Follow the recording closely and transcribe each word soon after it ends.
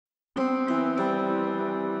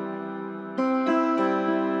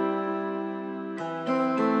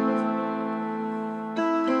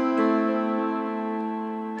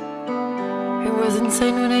was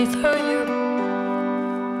insane when I saw you.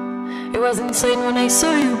 It was insane when I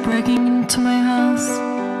saw you breaking into my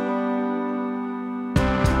house.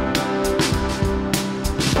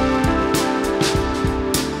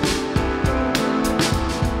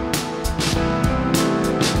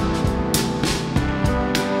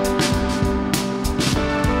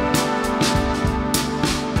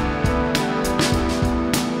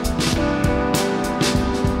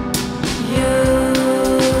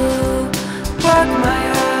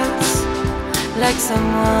 Like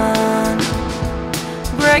someone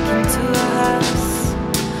break into a house.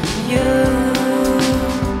 You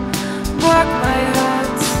broke my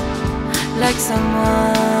heart. Like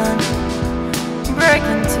someone break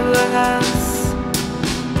into a house.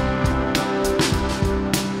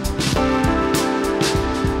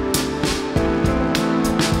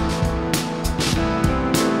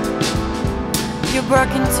 You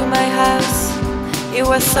broke into my house. It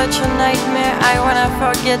was such a nightmare. I wanna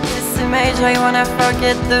forget this image. I wanna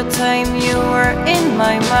forget the time you were in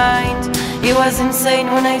my mind. It was insane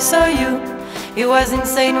when I saw you. It was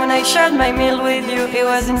insane when I shared my meal with you. It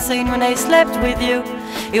was insane when I slept with you.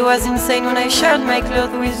 It was insane when I shared my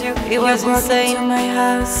clothes with you. It was insane to my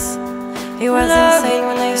house. It was insane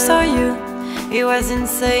when I saw you. It was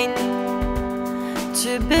insane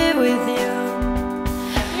to be with you.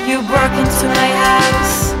 You broke into my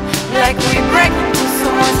house like we break into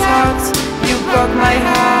someone's heart. You broke my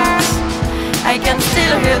heart. I can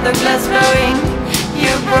still hear the glass blowing.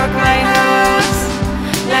 You broke my heart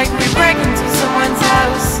like we break into someone's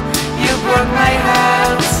house. You broke my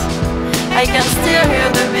heart. I can still hear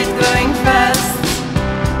the beat going fast.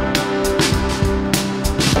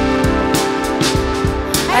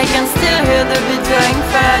 I can still hear the beat going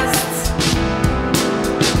fast.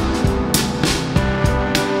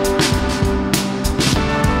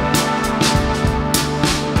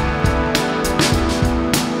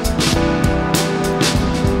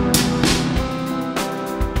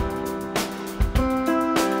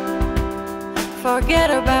 Forget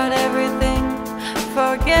about everything.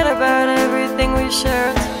 Forget about everything we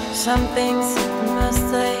shared. Some things must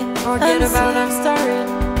stay. Forget about our story.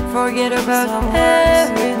 Forget about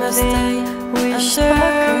everything we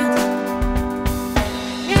shared.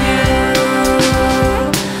 You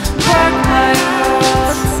broke my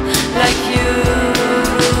heart like you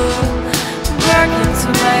broke into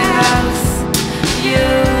my house. You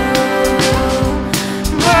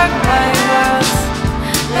broke my heart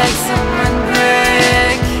like someone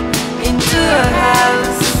break into a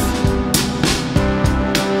house.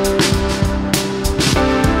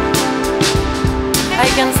 I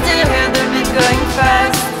can still hear the beat going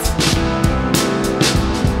fast.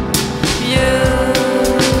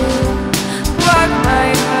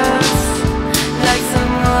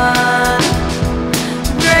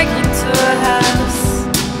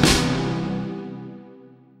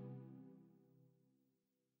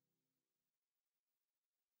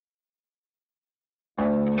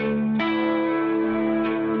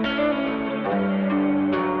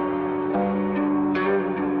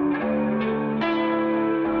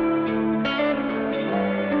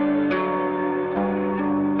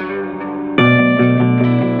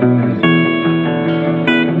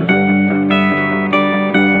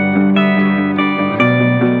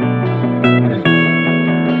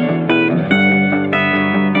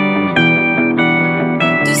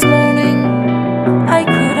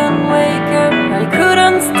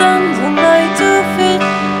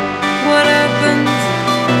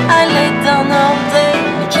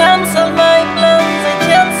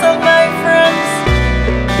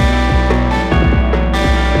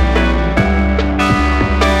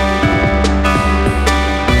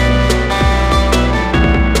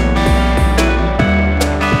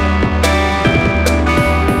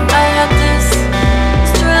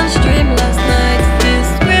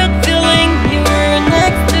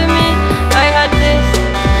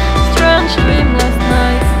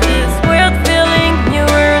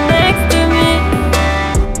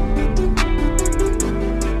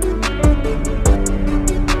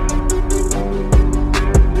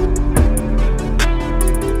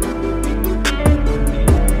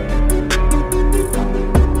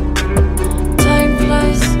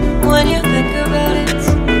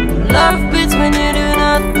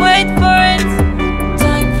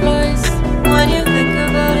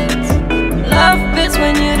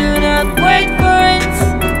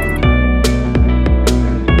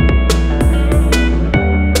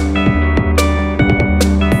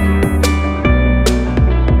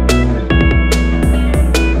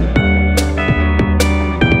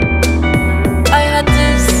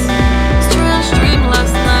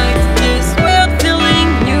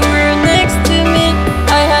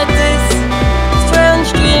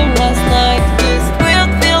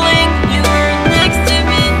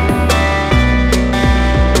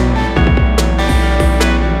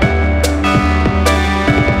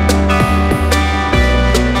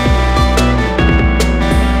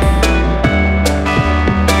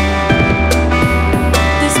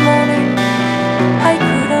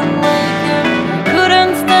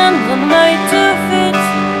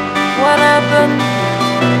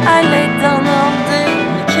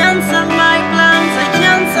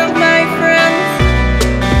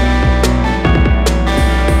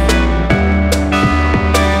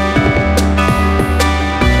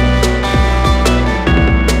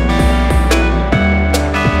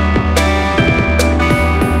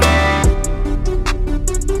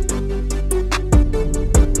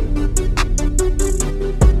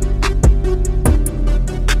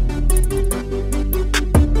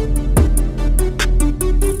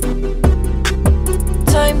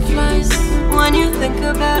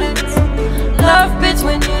 beats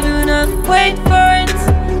when you do not wait for it.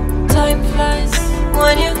 Time flies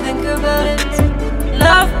when you think about it.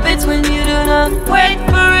 Love beats when you do not wait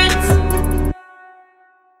for it.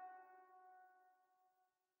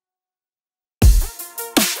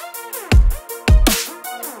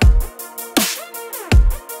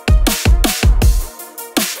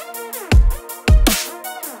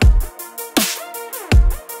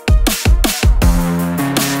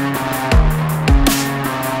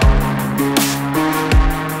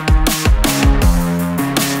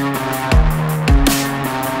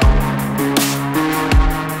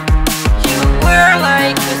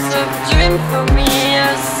 For me,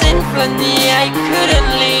 a symphony I couldn't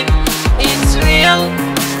leave. It's real,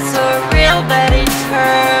 so real that it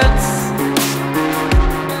hurts.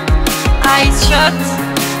 Eyes shut,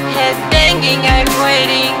 head banging, I'm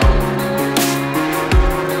waiting.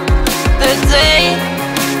 The day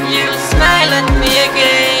you'll smile at me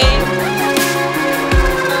again.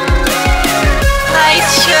 Eyes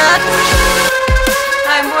shut,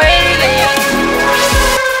 I'm waiting.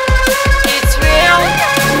 It's real,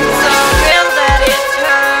 so real that it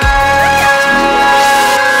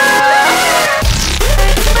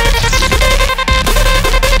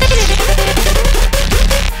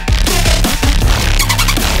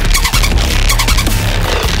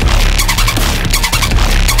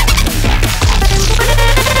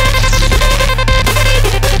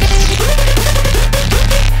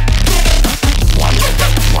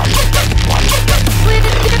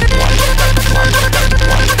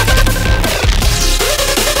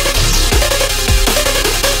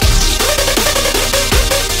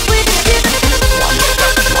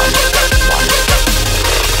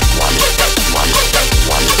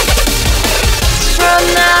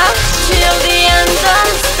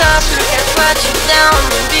watch you down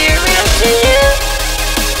and be real to you.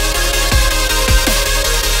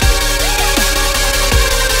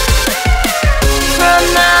 From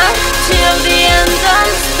now till the end,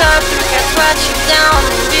 don't stop. Look at what you've done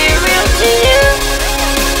and be real to you.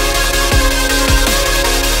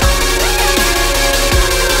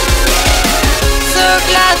 So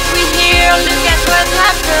glad we're here. Look at what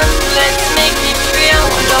happened. Let's make it real.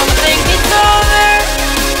 Don't think it's over.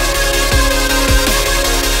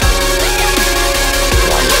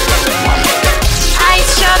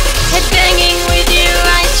 Head banging with you,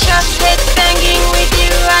 I shot head banging with you,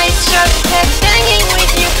 I shot head banging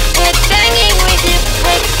with you, head banging with you,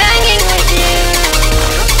 head banging with you.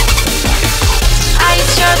 I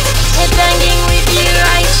shot head banging with you,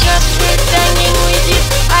 I shot head banging with you,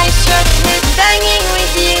 I shot head banging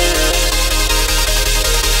with you.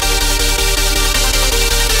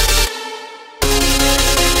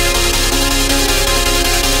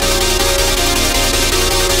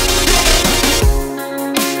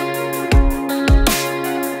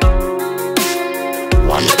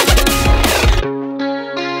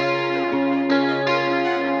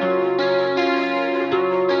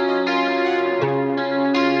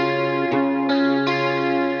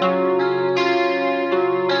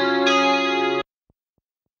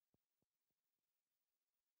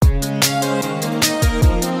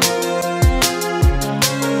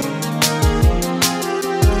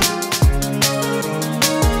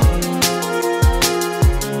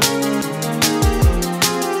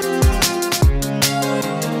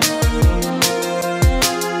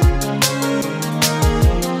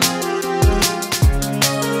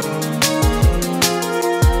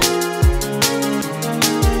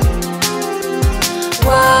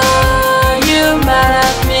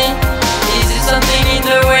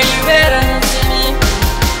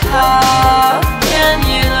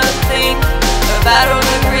 About all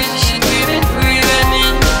the crazy shit we've been through, you and me.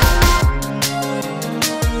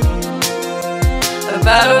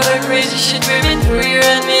 About all the crazy shit we've been through, you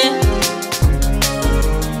and me.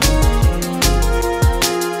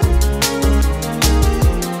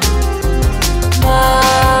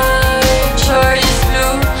 My choice is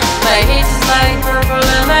blue, my hate is like purple,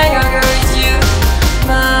 and my hunger is you.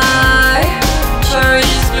 My choice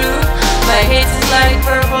is blue, my hate is like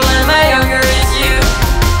purple, and my hunger is you.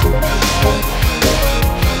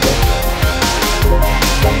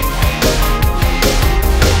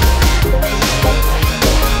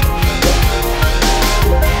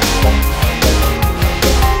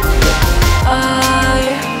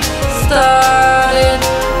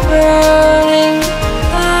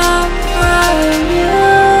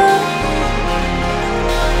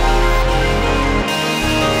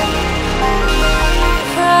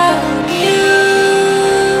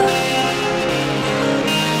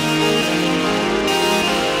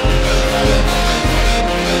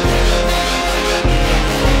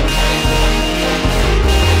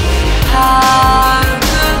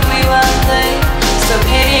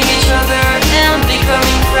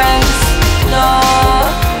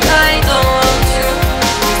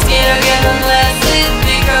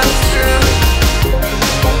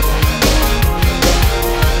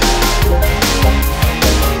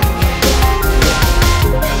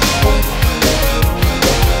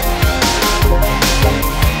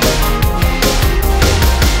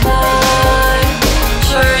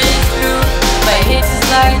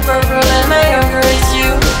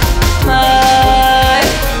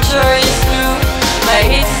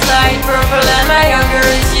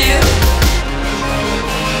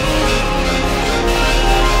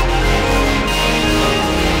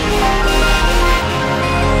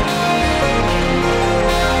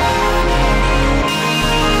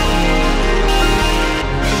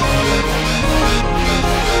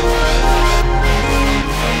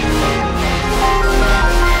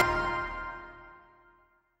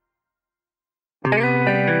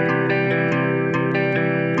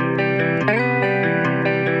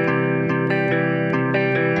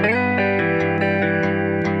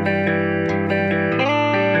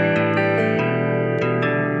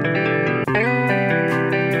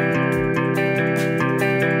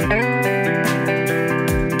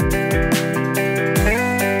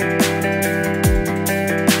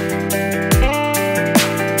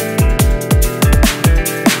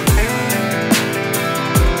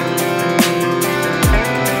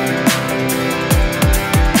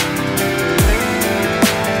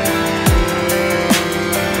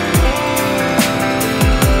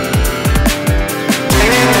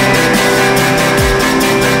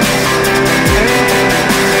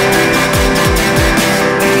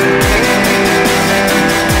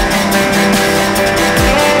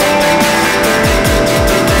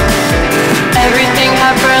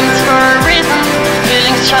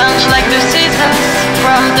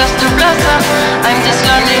 blossom. I'm just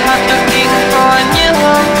lonely heart looking for a new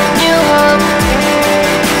home, new home.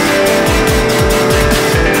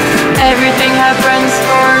 Everything happens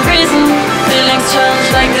for a reason. Feelings change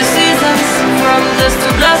like the seasons, from dust to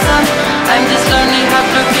blossom. I'm just lonely heart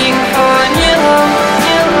looking for a new home,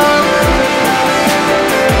 new home.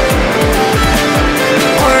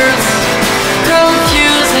 Words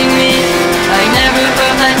confusing me. I never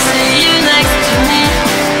thought I'd see you next to me.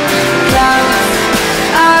 Clouds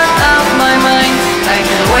out of my mind. I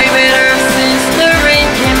feel way better since the rain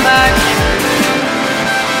came back.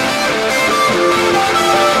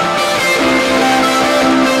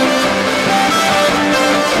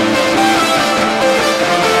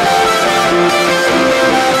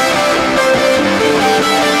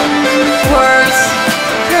 Words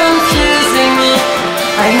confusing me.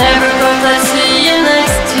 I never thought I'd see you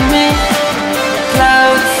next to me.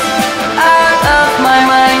 Clouds out of my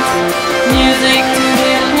mind. Music to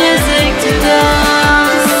heal, music to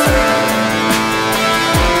dance.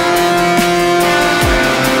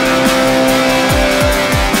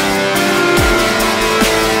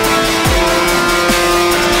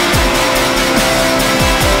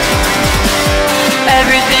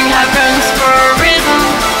 Everything happens for a reason.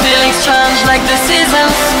 Feelings change like the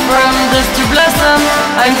seasons, from dust to blossom.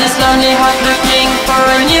 I'm just lonely heart looking for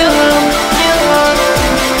a new home, new home.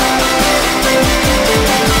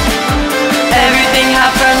 Everything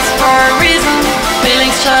happens for a reason.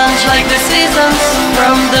 Feelings change like the seasons,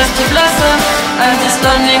 from dust to blossom. I'm just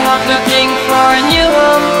lonely heart looking for a new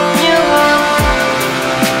home, new home.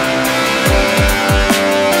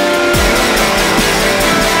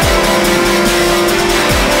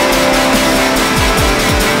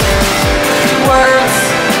 Words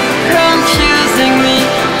confusing me.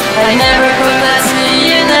 I never could I see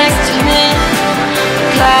you next to me.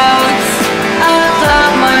 Clouds out of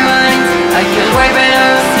my mind. I feel way better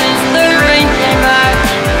since the rain came back.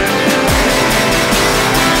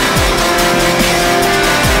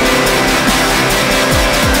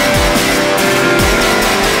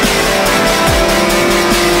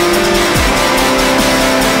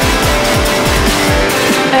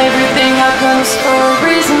 Everything happens for a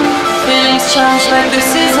reason. Feelings change like the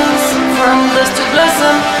seasons, from dust to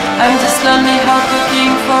blossom. I'm just lonely heart